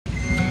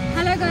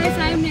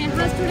am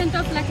Neha, student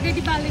of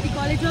Lakhireddy Balreddy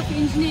College of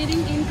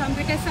Engineering in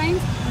Computer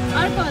Science.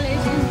 Our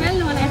college is well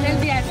known as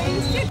LBRC. The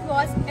institute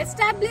was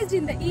established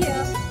in the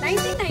year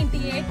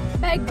 1998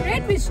 by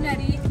great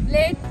visionary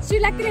late Sri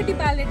Lakhireddy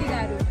Balreddy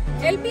Garu.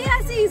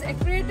 LBRC is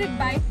accredited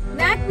by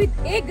NAAC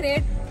with A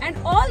grade, and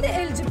all the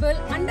eligible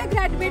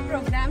undergraduate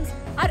programs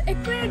are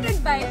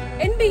accredited by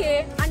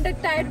NBA under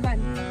Tier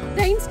 1.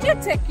 The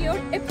institute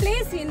secured a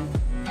place in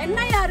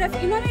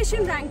NIRF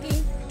Innovation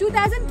Ranking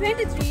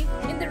 2023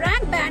 in the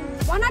rank band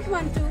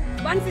 101 to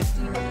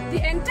 150.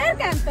 The entire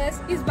campus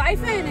is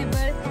Wi-Fi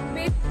enabled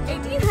with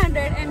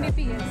 1800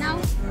 Mbps. Now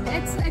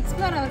let's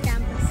explore our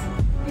campus.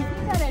 This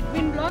is our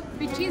admin block,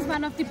 which is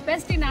one of the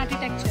best in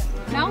architecture.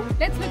 Now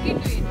let's look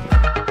into it.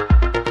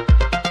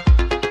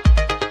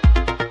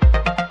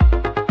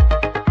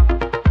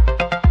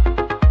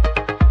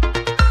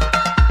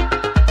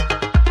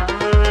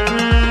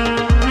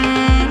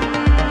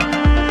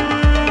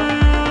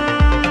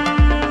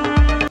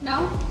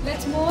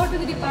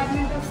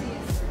 Department of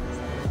CS.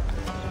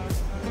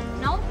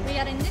 Now we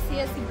are in the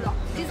CSE block.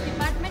 This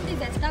department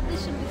is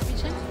established with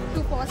vision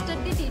to foster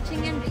the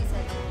teaching and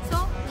research.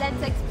 So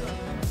let's explore.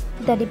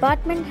 The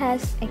department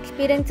has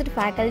experienced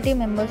faculty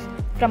members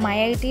from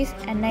IITs,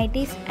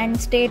 NITs and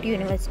state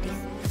universities.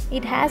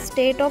 It has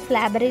state-of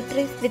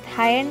laboratories with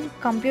high-end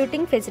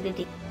computing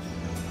facility.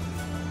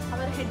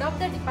 Our head of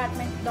the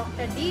department,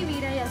 Dr. D.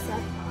 Veeraya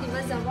sir, he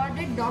was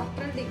awarded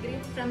doctoral degree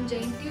from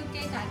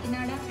JNTUK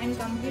Kakinada and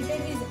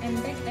completed his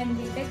MTech and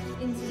BTech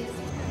in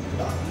CSE.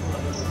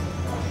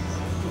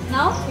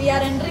 Now we are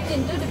entering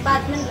into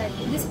department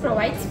library. This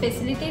provides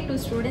facility to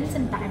students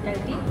and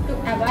faculty to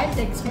avoid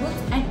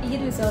textbooks and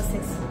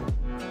e-resources.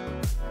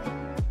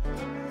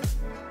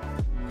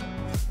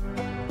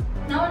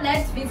 Now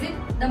let's visit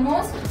the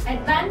most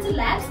advanced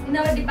labs in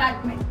our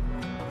department.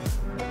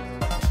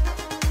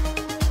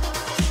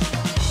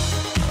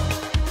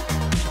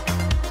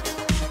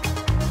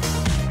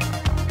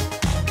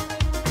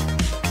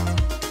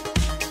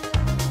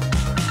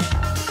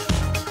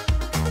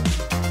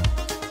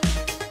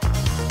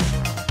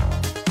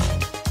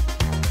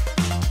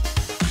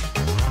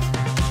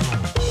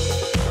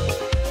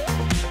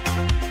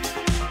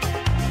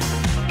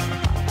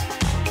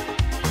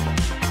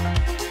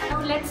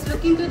 Let's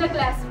look into the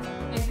classroom.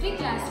 Every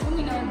classroom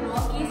in our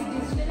block is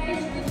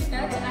digitalized with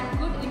touch and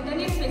good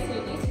internet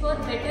facilities for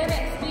better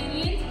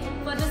experience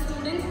for the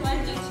students while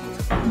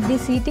teaching. The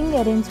seating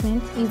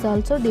arrangement is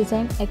also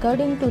designed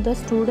according to the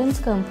students'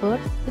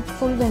 comfort with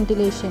full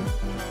ventilation.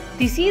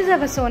 This is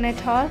our Sonnet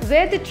Hall,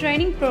 where the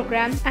training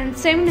programs and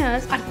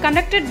seminars are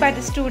conducted by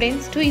the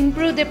students to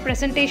improve their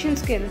presentation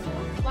skills.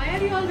 Why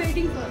are you all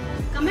waiting for?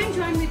 Come and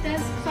join with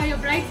us for your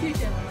bright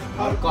future.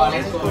 Our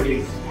college code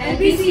is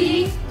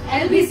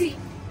LBCE.